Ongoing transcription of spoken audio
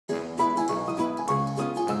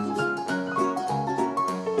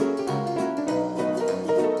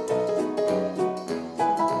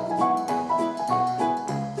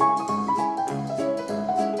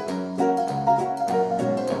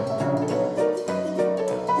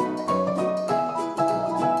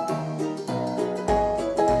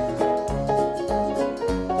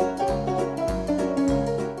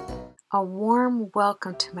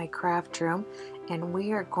welcome to my craft room, and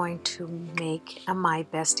we are going to make a My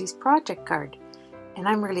Besties project card. And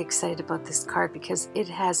I'm really excited about this card because it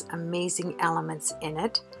has amazing elements in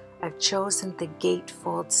it. I've chosen the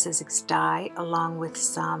Gatefold Sizzix die along with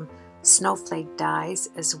some snowflake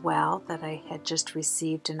dies as well that I had just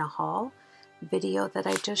received in a haul video that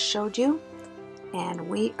I just showed you. And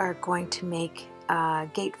we are going to make a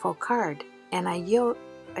Gatefold card. And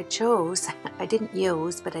I chose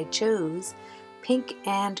pink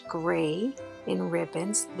and gray in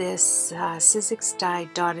ribbons. This Sizzix die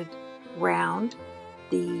dotted round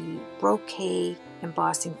the brocade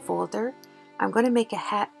embossing folder. I'm going to make a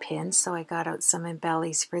hat pin, so I got out some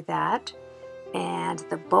embellies for that. And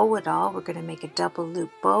the bow it all, we're going to make a double loop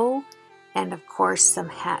bow, and of course some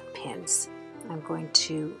hat pins. I'm going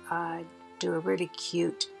to do a really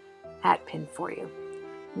cute hat pin for you.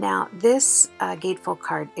 Now this Gatefold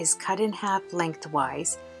card is cut in half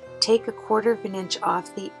lengthwise. Take 1/4 inch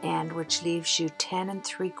off the end, which leaves you 10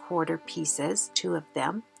 3/4 pieces, 2 of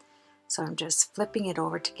them. So I'm just flipping it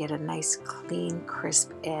over to get a nice clean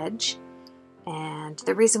crisp edge. And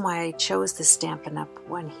the reason why I chose the Stampin' Up!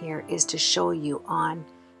 One here is to show you on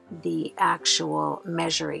the actual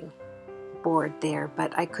measuring board there,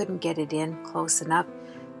 but I couldn't get it in close enough.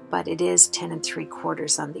 But it is 10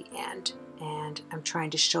 3/4 on the end, and I'm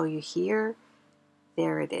trying to show you here.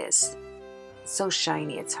 There it is. So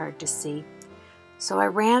shiny it's hard to see. So I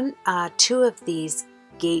ran 2 of these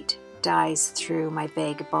gate dies through my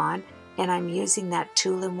Vagabond, and I'm using that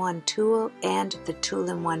tool-in-one tool and the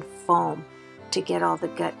tool-in-one foam to get all the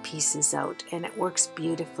gut pieces out, and it works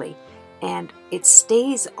beautifully. And it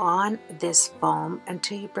stays on this foam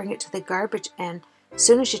until you bring it to the garbage, and as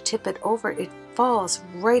soon as you tip it over, it falls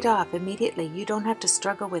right off immediately. You don't have to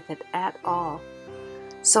struggle with it at all.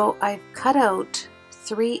 So I've cut out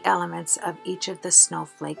 3 elements of each of the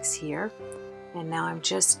snowflakes here, and now I'm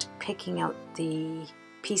just picking out the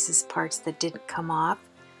parts that didn't come off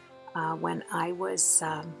when I was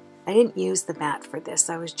I didn't use the mat for this.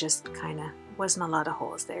 I was just wasn't a lot of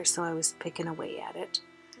holes there, so I was picking away at it.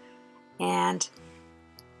 And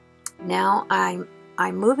now I'm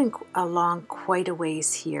moving along quite a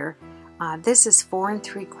ways here. This is 4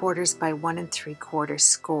 3/4 by 1 3/4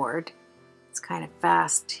 scored. It's kind of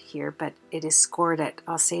fast here, but it is scored at,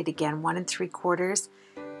 I'll say it again, 1 3/4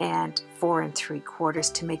 and 4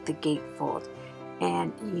 3/4 to make the gatefold.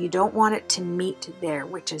 And you don't want it to meet there,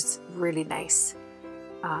 which is really nice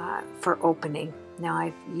for opening. Now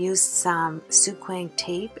I've used some Suquang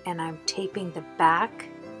tape, and I'm taping the back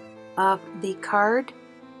of the card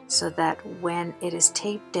so that when it is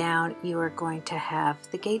taped down, you are going to have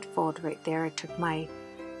the gatefold right there. I took my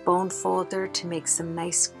bone folder to make some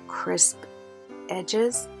nice crisp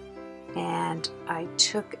edges, and I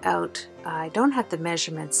took out, I don't have the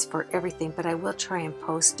measurements for everything, but I will try and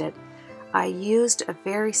post it. I used a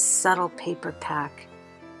very subtle paper pack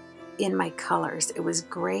in my colors. It was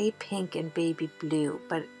gray, pink, and baby blue,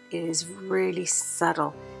 but it is really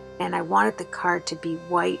subtle, and I wanted the card to be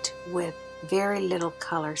white with very little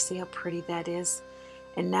color. See how pretty that is?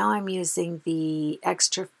 And now I'm using the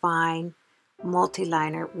extra fine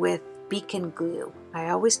multi-liner with beacon glue. I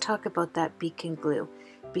always talk about that beacon glue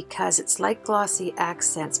because it's like glossy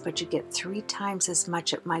accents, but you get 3 times as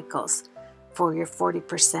much at Michael's for your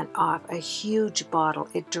 40% off. A huge bottle.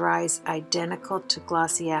 It dries identical to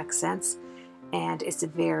glossy accents, and it's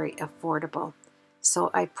very affordable.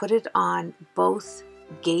 So I put it on both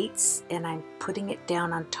gates, and I'm putting it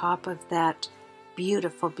down on top of that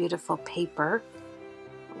beautiful, beautiful paper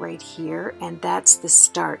right here, and that's the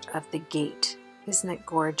start of the gate. Isn't it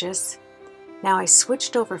gorgeous? Now I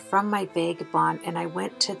switched over from my Vagabond, and I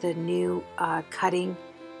went to the new cutting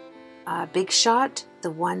Big Shot,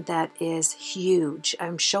 the one that is huge.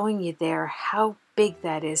 I'm showing you there how big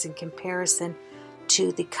that is in comparison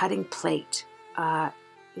to the cutting plate.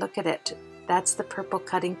 Look at it. That's the purple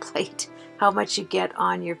cutting plate. How much you get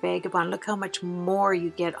on your Vagabond. Look how much more you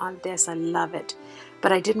get on this. I love it.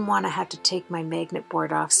 But I didn't want to have to take my magnet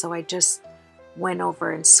board off, so I just went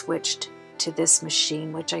over and switched to this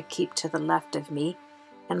machine, which I keep to the left of me.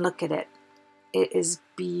 And look at it. It is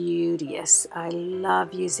beauteous. I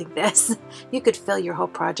love using this. You could fill your whole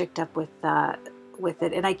project up with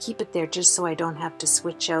it, and I keep it there just so I don't have to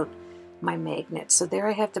switch out my magnet. So there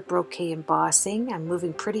I have the brocade embossing. I'm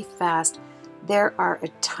moving pretty fast. There are a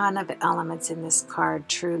ton of elements in this card,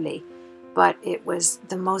 truly, but it was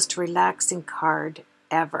the most relaxing card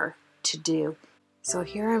ever to do. So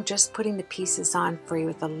here I'm just putting the pieces on for you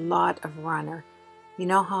with a lot of runner. You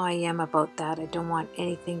know how I am about that. I don't want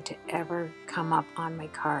anything to ever come up on my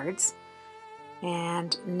cards.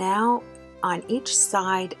 And now on each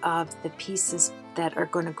side of the pieces that are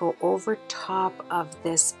going to go over top of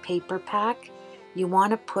this paper pack. You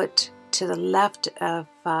want to put to the left of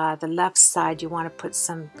the left side, you want to put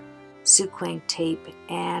some sequin tape,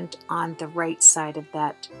 and on the right side of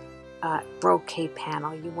that brocade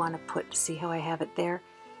panel, you want to put, see how I have it there?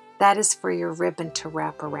 That is for your ribbon to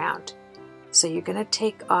wrap around. So you're going to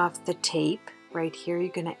take off the tape. Right here,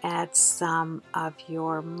 you're going to add some of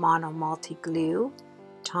your mono multi glue,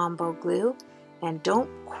 Tombow glue, and don't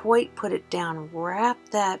quite put it down. Wrap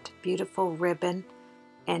that beautiful ribbon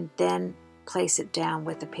and then place it down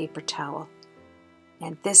with a paper towel.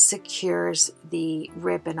 And this secures the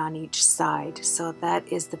ribbon on each side. So that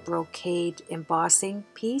is the brocade embossing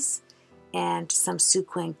piece and some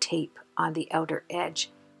sequin tape on the outer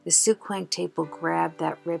edge. The sequin tape will grab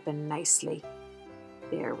that ribbon nicely.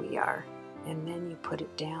 There we are. And then you put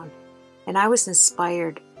it down. And I was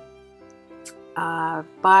inspired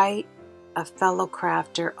by a fellow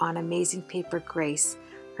crafter on Amazing Paper Grace.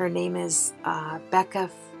 Her name is Becca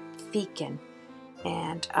Feakin,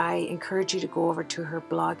 and I encourage you to go over to her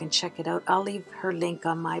blog and check it out. I'll leave her link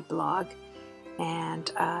on my blog,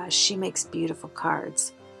 and she makes beautiful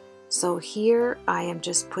cards. So here I am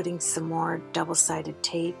just putting some more double-sided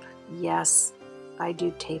tape. Yes, I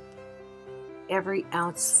do tape every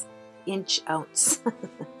inch ounce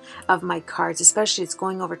of my cards, especially it's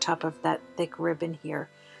going over top of that thick ribbon here,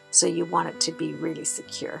 so you want it to be really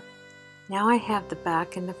secure. Now I have the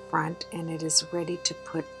back and the front, and it is ready to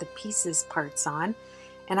put the pieces parts on,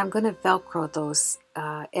 and I'm going to Velcro those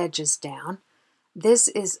edges down. This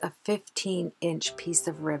is a 15-inch piece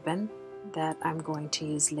of ribbon that I'm going to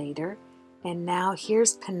use later. And now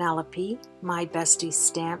here's Penelope, my bestie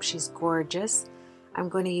stamp. She's gorgeous. I'm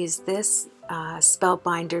going to use this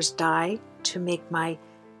Spellbinders die to make my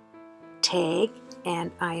tag,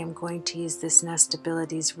 and I am going to use this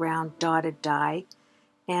Nestabilities round dotted die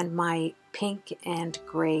and my pink and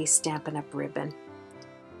gray Stampin' Up! Ribbon.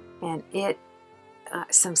 And it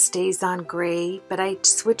some stays on gray, but I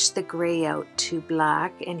switched the gray out to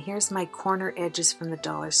black. And here's my corner edges from the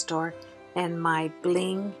dollar store and my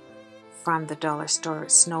bling from the dollar store,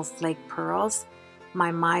 snowflake pearls, my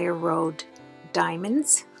Meyer Road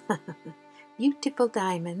diamonds, beautiful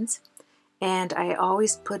diamonds. And I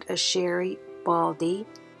always put a Sherry Baldy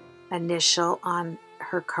initial on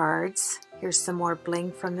her cards. Here's some more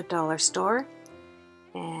bling from the dollar store,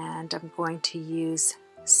 and I'm going to use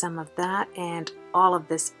some of that and all of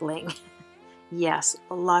this bling. Yes,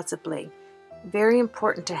 lots of bling. Very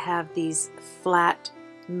important to have these flat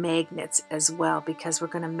magnets as well, because we're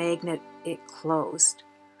going to magnet it closed.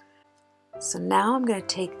 So now I'm going to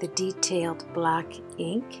take the detailed black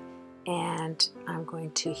ink and I'm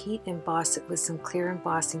going to heat emboss it with some clear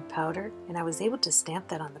embossing powder, and I was able to stamp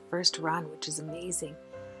that on the first run, which is amazing.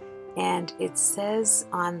 And it says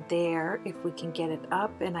on there, if we can get it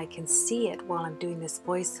up and I can see it while I'm doing this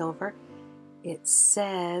voiceover, it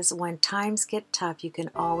says, when times get tough, you can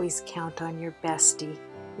always count on your bestie.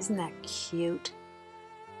 Isn't that cute?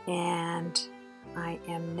 And I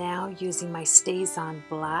am now using my Stays On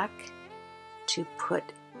Black to put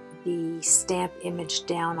the stamp image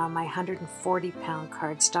down on my 140 pound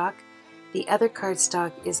cardstock. The other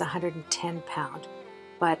cardstock is 110 pound,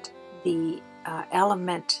 but the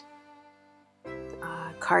Element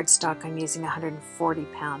cardstock I'm using 140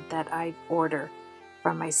 pound that I order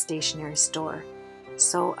from my stationery store.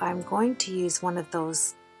 So I'm going to use one of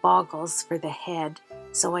those boggles for the head,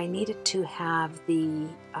 so I needed to have the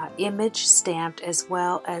image stamped as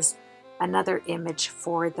well as another image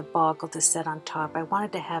for the boggle to set on top. I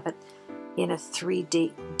wanted to have it in a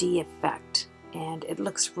 3D effect, and it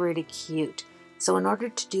looks really cute. So in order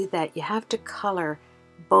to do that, you have to color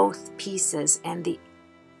both pieces, and the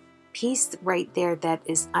piece right there that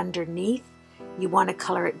is underneath, you want to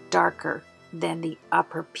color it darker than the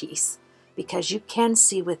upper piece, because you can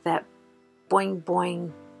see with that boing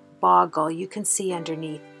boing boggle, you can see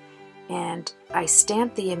underneath. And I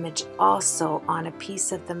stamped the image also on a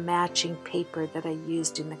piece of the matching paper that I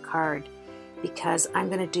used in the card, because I'm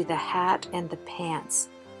going to do the hat and the pants.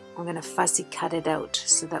 I'm going to fussy cut it out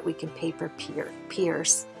so that we can paper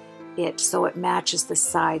pierce it so it matches the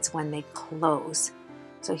sides when they close.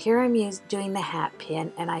 So here I'm doing the hat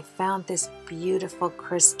pin, and I found this beautiful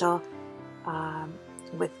crystal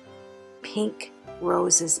with pink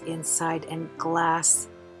roses inside and glass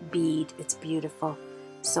bead. It's beautiful.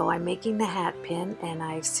 So I'm making the hat pin, and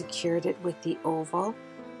I've secured it with the oval,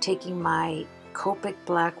 taking my Copic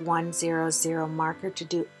Black 100 marker to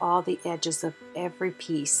do all the edges of every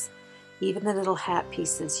piece. Even the little hat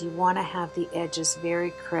pieces, you want to have the edges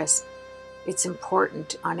very crisp. It's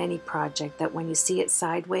important on any project that when you see it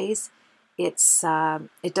sideways,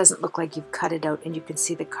 it doesn't look like you've cut it out and you can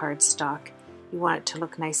see the cardstock. You want it to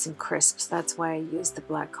look nice and crisp, so that's why I use the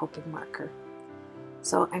black coping marker.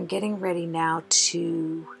 So I'm getting ready now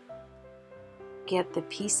to get the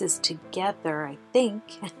pieces together, I think.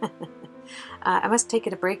 I must take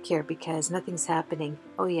it a break here because nothing's happening.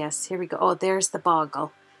 Oh yes, here we go. Oh, there's the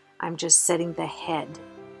boggle. I'm just setting the head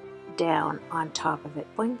down on top of it.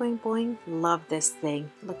 Boing, boing, boing. Love this thing.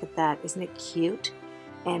 Look at that. Isn't it cute?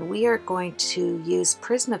 And we are going to use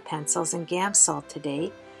Prisma pencils and Gamsol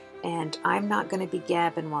today. And I'm not going to be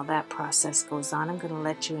gabbing while that process goes on. I'm going to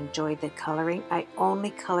let you enjoy the coloring. I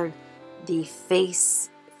only colored the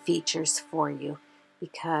face features for you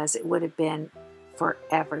because it would have been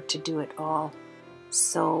forever to do it all.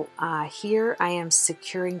 So here I am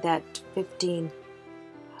securing that 15,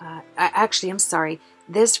 actually I'm sorry,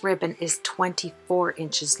 this ribbon is 24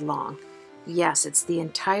 inches long. Yes, it's the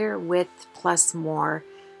entire width plus more.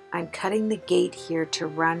 I'm cutting the gate here to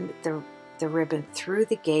run the ribbon through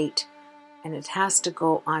the gate, and it has to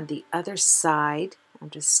go on the other side. I'm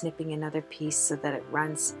just snipping another piece so that it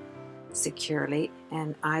runs securely,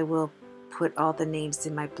 and I will put all the names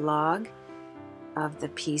in my blog of the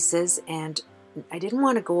pieces. And I didn't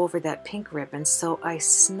want to go over that pink ribbon, so I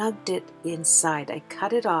snugged it inside. I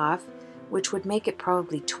cut it off, which would make it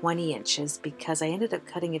probably 20 inches because I ended up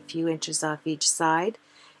cutting a few inches off each side,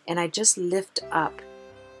 and I just lift up.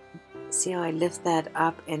 See how I lift that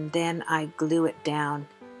up, and then I glue it down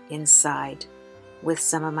inside with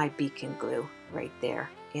some of my beacon glue right there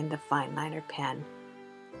in the fine liner pen.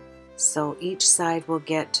 So each side will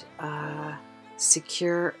get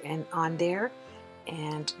secure and on there,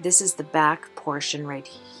 and this is the back portion right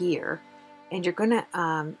here. And you're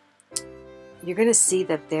gonna see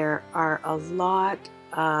that there are a lot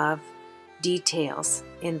of details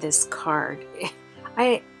in this card.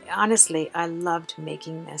 Honestly, I loved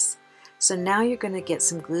making this. So now you're going to get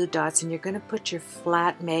some glue dots, and you're going to put your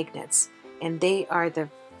flat magnets, and they are the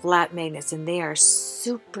flat magnets, and they are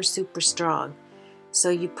super, super strong.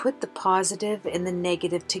 So you put the positive and the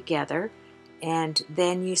negative together, and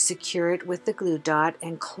then you secure it with the glue dot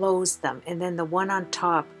and close them. And then the one on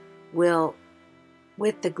top will,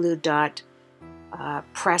 with the glue dot,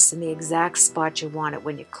 press in the exact spot you want it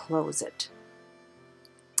when you close it.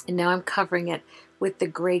 And now I'm covering it with the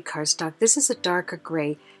gray cardstock. This is a darker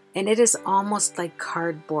gray, and it is almost like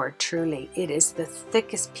cardboard, truly. It is the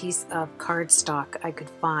thickest piece of cardstock I could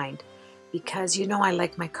find because you know I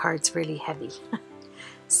like my cards really heavy.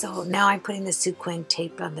 So now I'm putting the sequin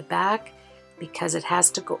tape on the back because it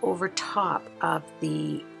has to go over top of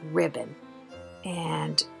the ribbon.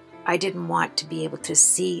 And I didn't want to be able to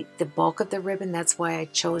see the bulk of the ribbon. That's why I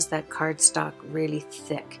chose that cardstock really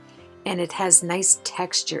thick. And it has nice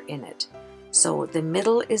texture in it. So the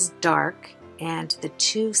middle is dark, and the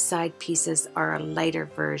two side pieces are a lighter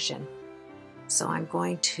version. So I'm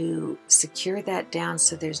going to secure that down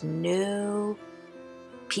so there's no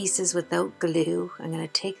pieces without glue. I'm going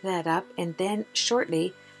to take that up, and then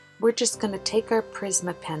shortly we're just going to take our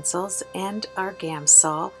Prisma pencils and our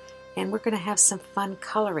Gamsol, and we're going to have some fun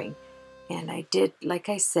coloring. And I did, like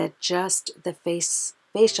I said, just the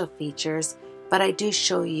facial features, but I do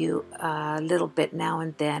show you a little bit now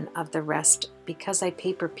and then of the rest because I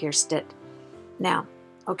paper pierced it. Now,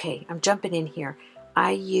 okay, I'm jumping in here.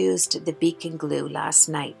 I used the beacon glue last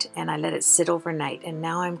night and I let it sit overnight, and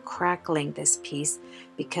now I'm crackling this piece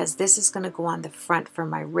because this is going to go on the front for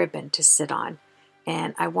my ribbon to sit on.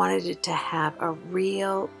 And I wanted it to have a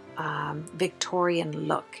real Victorian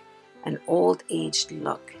look, an old aged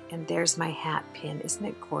look. And there's my hat pin. Isn't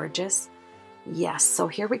it gorgeous? Yes, so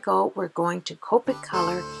here we go. We're going to Copic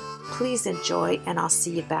color. Please enjoy, and I'll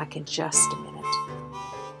see you back in just a minute.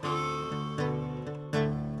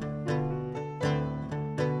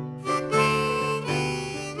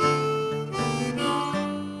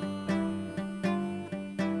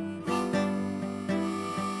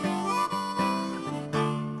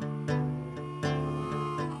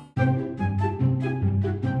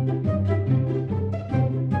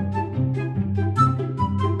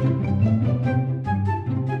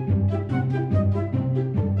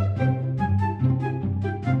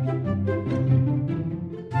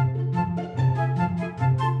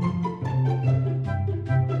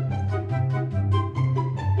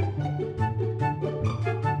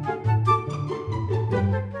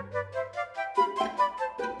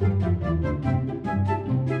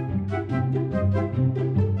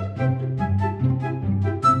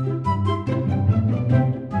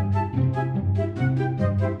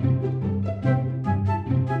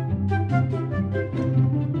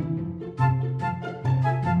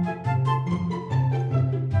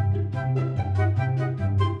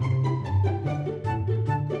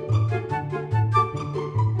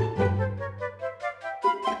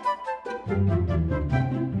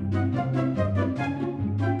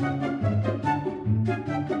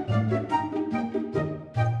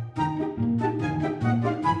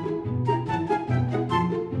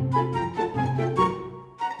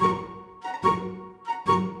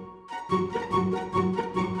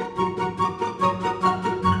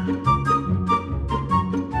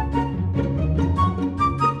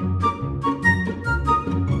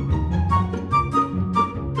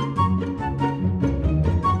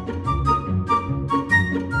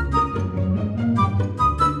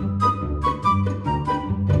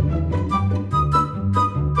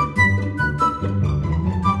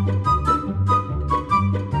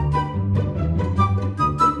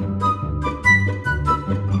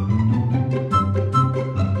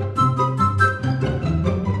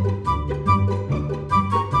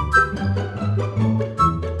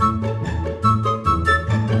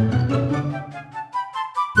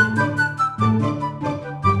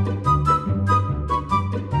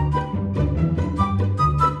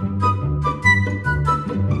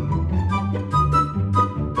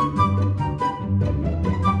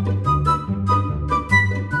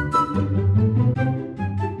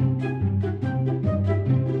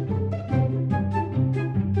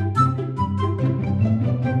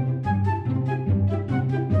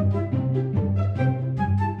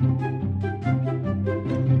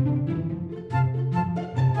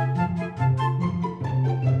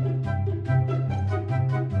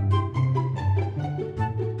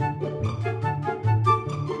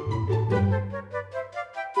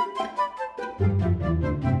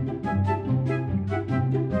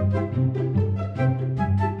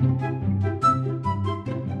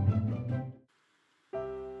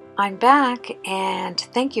 I'm back, and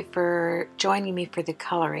thank you for joining me for the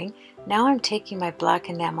coloring. Now I'm taking my black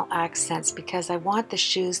enamel accents because I want the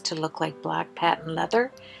shoes to look like black patent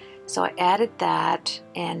leather. So I added that,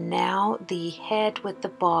 and now the head with the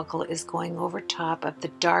boggle is going over top of the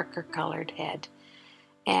darker colored head.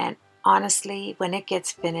 And honestly, when it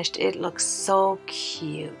gets finished, it looks so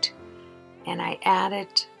cute. And I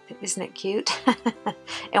added, isn't it cute?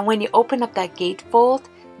 And when you open up that gatefold,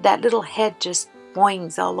 that little head just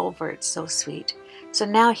boings all over. It's so sweet. So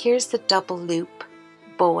now here's the double loop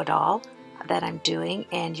bow-it-all that I'm doing,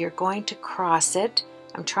 and you're going to cross it.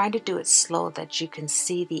 I'm trying to do it slow that you can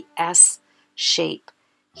see the S shape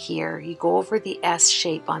here. You go over the S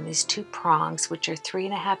shape on these two prongs, which are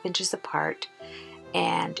 3.5 inches apart,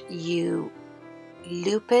 and you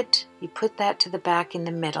loop it. You put that to the back in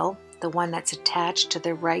the middle, the one that's attached to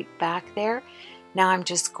the right back there. Now I'm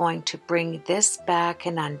just going to bring this back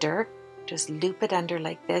and under. Just loop it under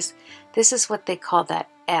like this. This is what they call that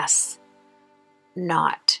S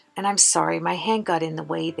knot. And I'm sorry, my hand got in the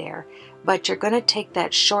way there. But you're going to take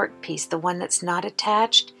that short piece, the one that's not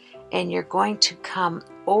attached, and you're going to come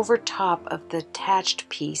over top of the attached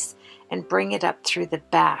piece and bring it up through the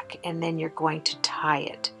back, and then you're going to tie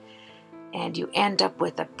it. And you end up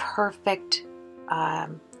with a perfect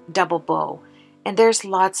double bow. And there's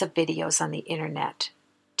lots of videos on the internet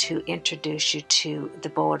to introduce you to the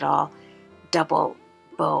bow-it-all double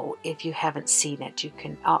bow. If you haven't seen it, you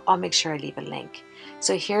can, I'll make sure I leave a link.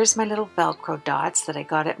 So here's my little Velcro dots that I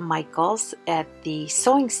got at Michael's at the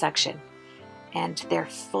sewing section, and they're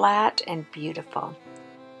flat and beautiful.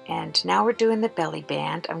 And now we're doing the belly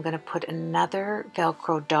band. I'm going to put another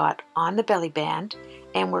Velcro dot on the belly band,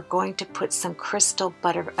 and we're going to put some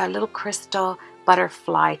a little crystal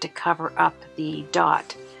butterfly to cover up the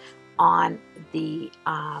dot on the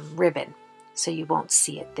ribbon, so you won't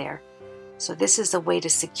see it there. So this is a way to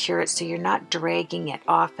secure it so you're not dragging it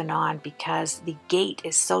off and on, because the gate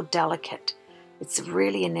is so delicate. It's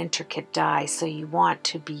really an intricate die, so you want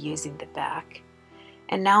to be using the back.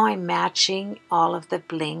 And now I'm matching all of the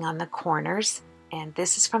bling on the corners, and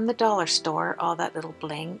this is from the dollar store, all that little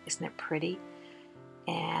bling. Isn't it pretty?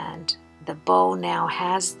 And the bow now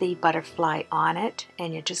has the butterfly on it,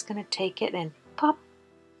 and you're just going to take it and pop,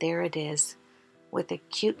 there it is, with a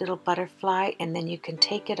cute little butterfly, and then you can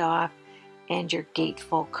take it off, and your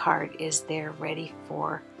gatefold card is there ready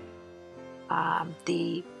for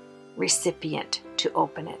the recipient to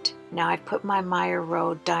open it. Now I put my Meyer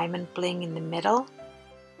Road diamond bling in the middle,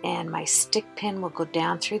 and my stick pin will go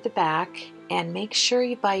down through the back, and make sure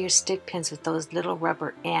you buy your stick pins with those little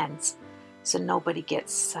rubber ends so nobody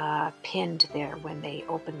gets pinned there when they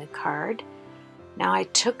open the card. Now I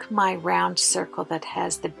took my round circle that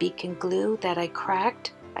has the beacon glue that I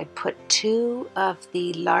cracked. I put 2 of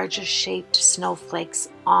the larger shaped snowflakes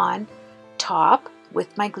on top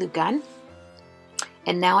with my glue gun.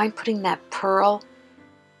 And now I'm putting that pearl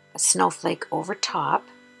snowflake over top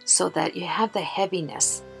so that you have the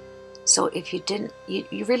heaviness. So if you didn't,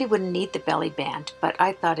 you really wouldn't need the belly band, but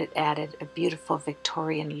I thought it added a beautiful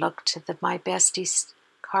Victorian look to the My Besties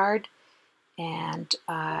card. And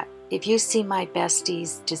if you see My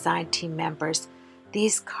Besties design team members,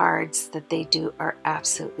 these cards that they do are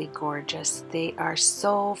absolutely gorgeous. They are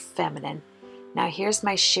so feminine, Now here's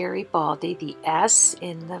my Sherry Baldy, the S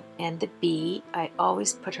and the B. I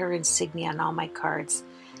always put her insignia on all my cards,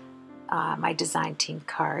 my design team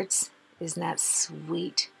cards. Isn't that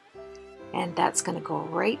sweet? And that's going to go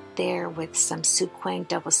right there with some Suquang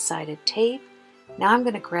double-sided tape. Now I'm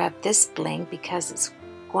going to grab this bling because it's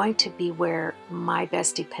going to be where my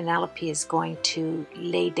bestie Penelope is going to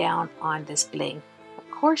lay down on this bling. Of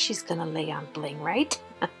course she's going to lay on bling, right?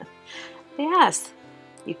 Yes.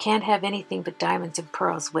 You can't have anything but diamonds and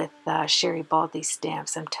pearls with Sherry Baldy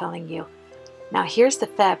stamps, I'm telling you. Now here's the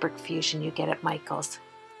fabric fusion you get at Michael's.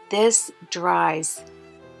 This dries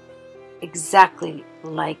exactly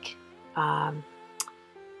like, oh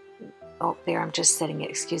there, I'm just setting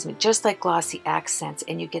it, excuse me, just like Glossy Accents,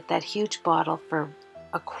 and you get that huge bottle for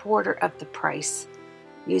 $1/4 of the price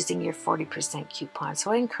using your 40% coupon.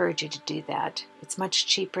 So I encourage you to do that. It's much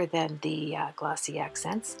cheaper than the Glossy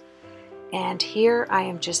Accents. And here I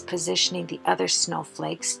am just positioning the other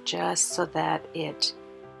snowflakes just so that it,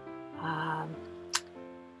 I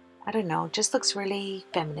don't know, just looks really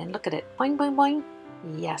feminine. Look at it. Boing, boing, boing.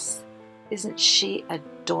 Yes. Isn't she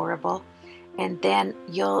adorable? And then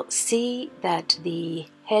you'll see that the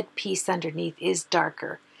headpiece underneath is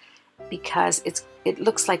darker because it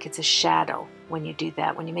looks like it's a shadow when you do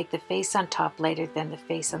that. When you make the face on top lighter than the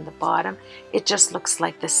face on the bottom, it just looks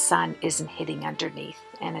like the sun isn't hitting underneath,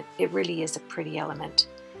 and it really is a pretty element.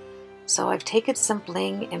 So I've taken some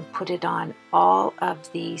bling and put it on all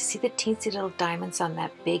of the, see the teensy little diamonds on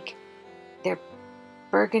that big, they're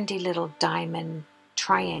burgundy little diamond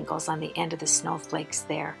triangles on the end of the snowflakes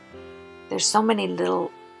there. There's so many little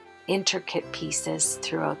intricate pieces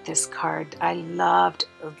throughout this card. I loved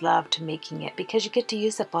making it because you get to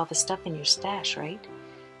use up all the stuff in your stash, right?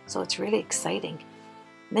 So it's really exciting.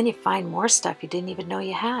 And then you find more stuff you didn't even know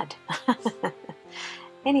you had.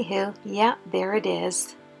 Anywho, yeah, there it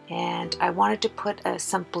is. And I wanted to put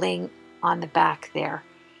some bling on the back there.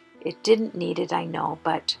 It didn't need it, I know,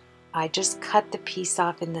 but I just cut the piece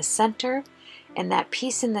off in the center, and that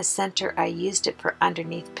piece in the center, I used it for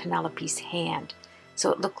underneath Penelope's hand. So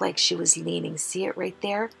it looked like she was leaning. See it right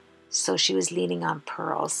there? So she was leaning on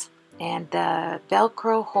pearls. And the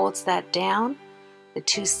Velcro holds that down, the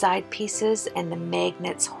two side pieces, and the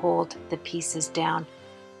magnets hold the pieces down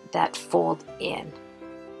that fold in.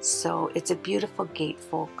 So it's a beautiful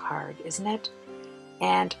gatefold card, isn't it?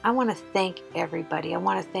 And I want to thank everybody. I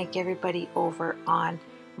want to thank everybody over on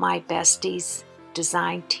My Besties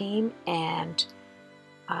design team, and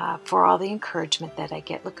for all the encouragement that I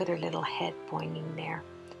get. Look at her little head boinging there.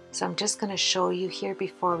 So I'm just going to show you here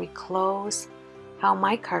before we close how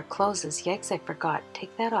my card closes. Yikes, I forgot.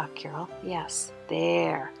 Take that off, Carol. Yes,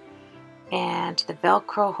 there. And the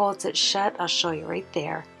Velcro holds it shut. I'll show you right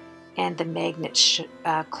there. And the magnets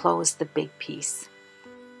close the big piece.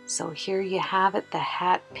 So here you have it. The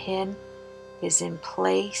hat pin is in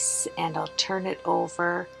place, and I'll turn it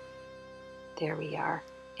over. There we are.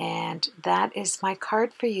 And that is my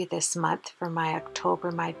card for you this month for my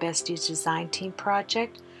October My Besties Design Team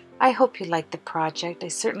project. I hope you liked the project. I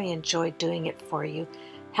certainly enjoyed doing it for you.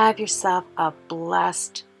 Have yourself a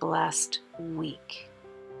blessed week.